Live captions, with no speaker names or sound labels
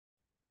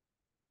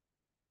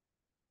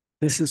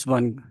This is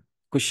one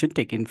question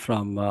taken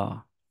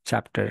from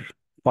chapter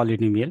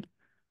polynomial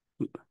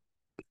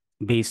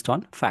based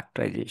on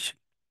factorization.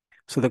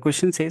 So the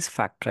question says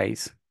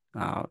factorize.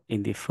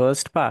 In the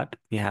first part,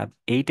 we have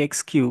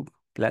 8x cube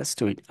plus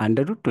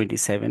under root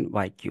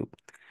 27y cube.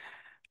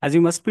 As you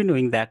must be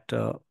knowing that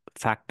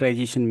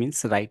factorization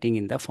means writing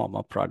in the form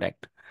of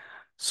product.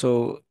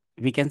 So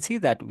we can see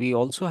that we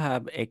also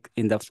have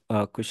in the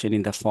question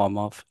in the form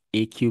of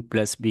a cube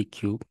plus b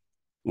cube,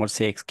 or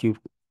say x cube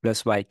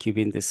plus y cube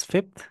in this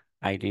fifth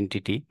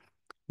identity,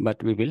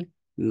 but we will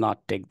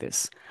not take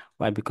this.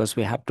 Why? Because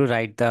we have to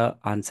write the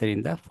answer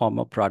in the form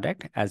of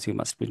product, as you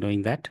must be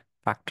knowing that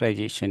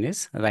factorization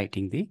is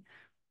writing the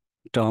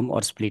term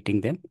or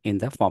splitting them in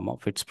the form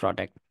of its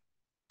product.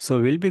 So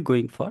we'll be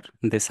going for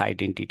this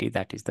identity,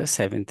 that is the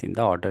seventh in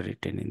the order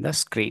written in the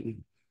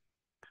screen.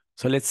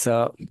 So let's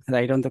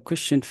write on the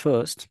question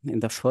first. In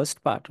the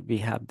first part, we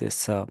have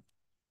this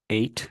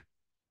 8x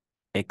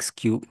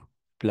cube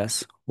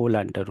plus whole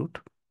under root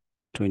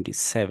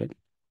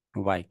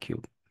 27y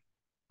cube.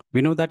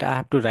 We know that I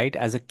have to write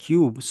as a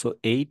cube. So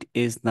 8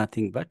 is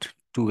nothing but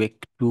 2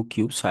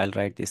 cube. So I'll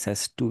write this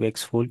as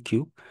 2x whole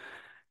cube.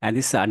 And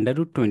this is under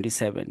root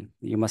 27.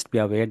 You must be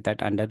aware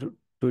that under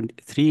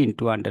root 3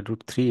 into under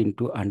root 3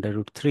 into under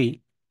root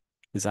 3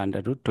 is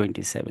under root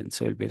 27.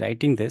 So we'll be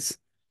writing this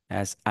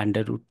as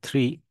under root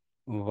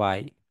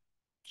 3y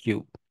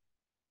cube.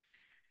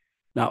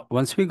 Now,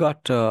 once we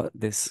got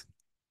this,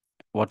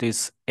 what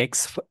is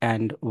x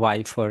and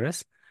y for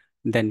us,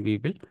 then we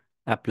will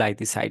apply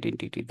this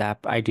identity. The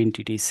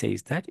identity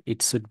says that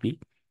it should be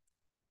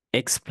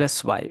x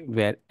plus y,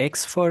 where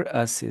x for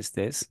us is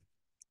this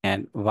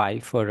and y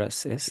for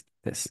us is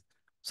this.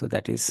 So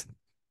that is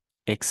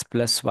x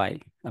plus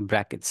y, a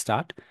bracket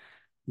start.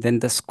 Then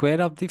the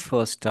square of the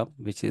first term,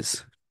 which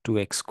is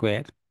 2x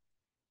squared,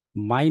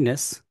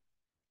 minus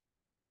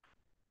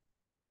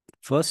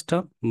first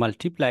term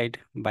multiplied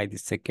by the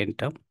second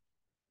term,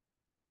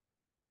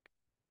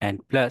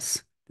 and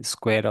plus the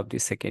square of the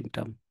second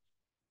term.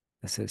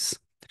 This is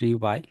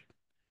 3y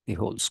the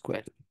whole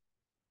square.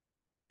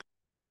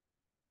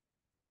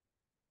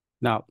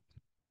 Now,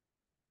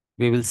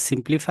 we will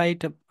simplify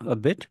it a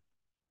bit.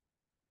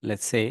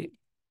 Let's say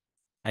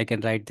I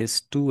can write this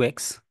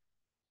 2x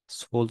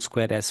whole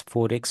square as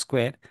 4x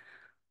square.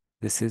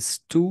 This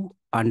is 2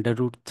 under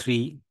root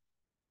 3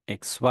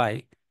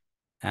 xy.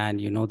 And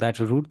you know that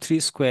root 3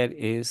 square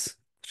is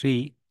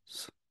 3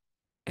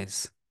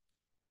 is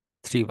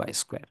 3y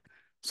square.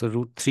 So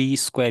root 3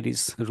 square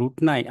is root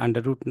 9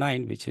 under root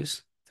 9, which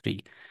is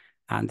 3.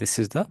 And this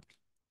is the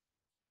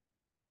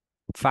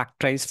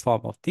factorized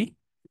form of the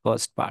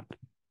first part.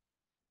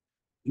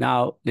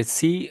 Now let's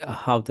see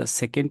how the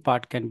second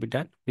part can be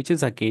done, which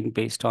is again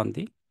based on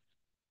the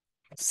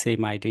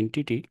same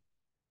identity.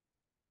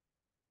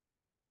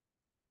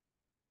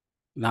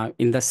 Now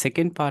in the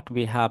second part,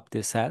 we have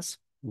this as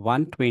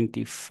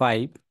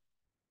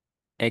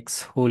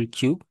 125x whole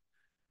cube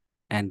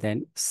and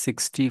then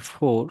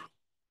 64y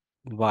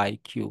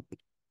cube.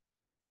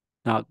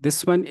 Now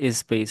this one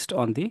is based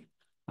on the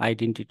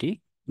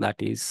identity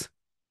that is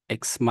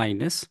x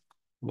minus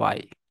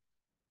y.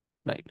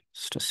 Right,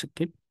 just a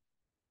second.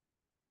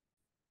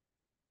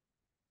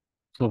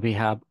 So we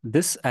have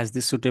this as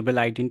the suitable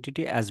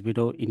identity. As we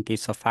know, in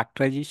case of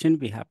factorization,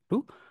 we have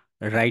to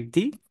write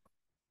the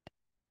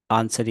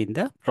answer in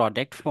the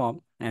product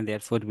form, and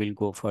therefore we'll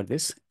go for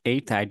this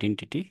eighth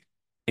identity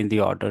in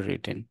the order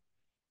written.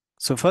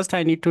 So first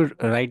I need to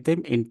write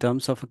them in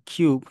terms of a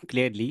cube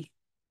clearly.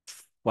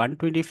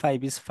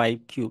 125 is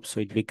 5 cubes, so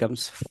it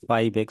becomes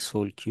 5x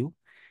whole cube.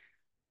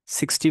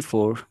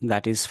 64,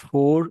 that is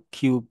 4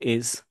 cube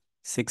is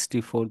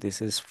 64.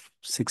 This is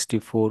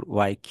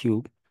 64y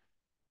cube.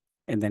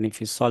 And then if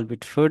you solve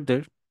it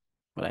further,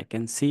 what I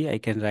can see, I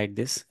can write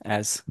this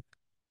as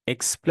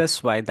x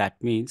plus y.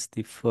 That means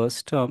the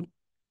first term,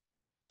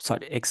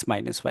 sorry, x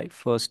minus y,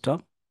 first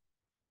term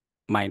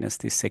minus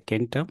the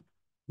second term,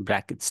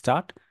 bracket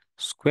start,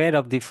 square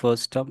of the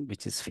first term,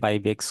 which is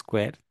 5x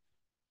squared,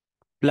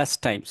 plus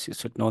times. You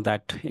should know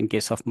that in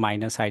case of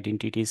minus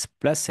identity is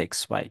plus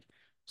xy.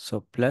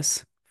 So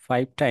plus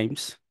 5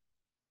 times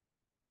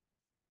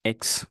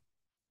x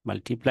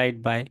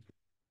multiplied by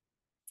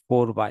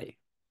 4y.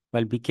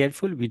 Well, be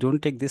careful, we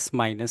don't take this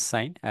minus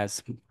sign,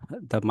 as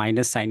the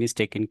minus sign is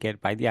taken care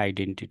by the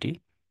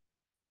identity,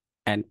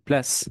 and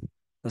plus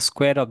the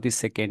square of the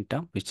second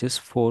term, which is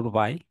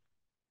 4y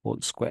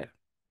whole square.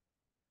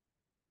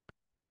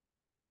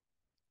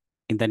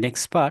 In the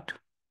next part,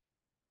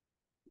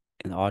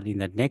 or in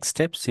the next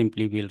step,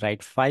 simply we'll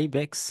write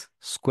 5x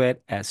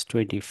squared as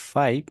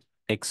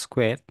 25x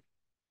squared.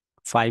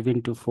 5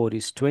 into 4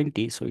 is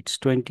 20, so it's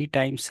 20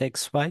 times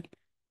xy,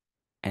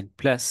 and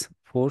plus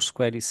 4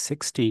 square is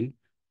 16,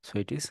 so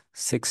it is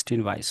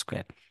 16y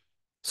square.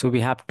 So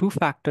we have two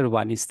factor,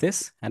 one is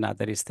this,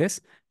 another is this.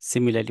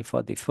 Similarly,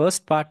 for the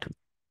first part,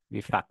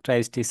 we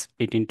factorized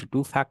it into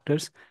two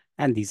factors,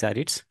 and these are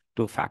its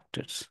two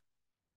factors.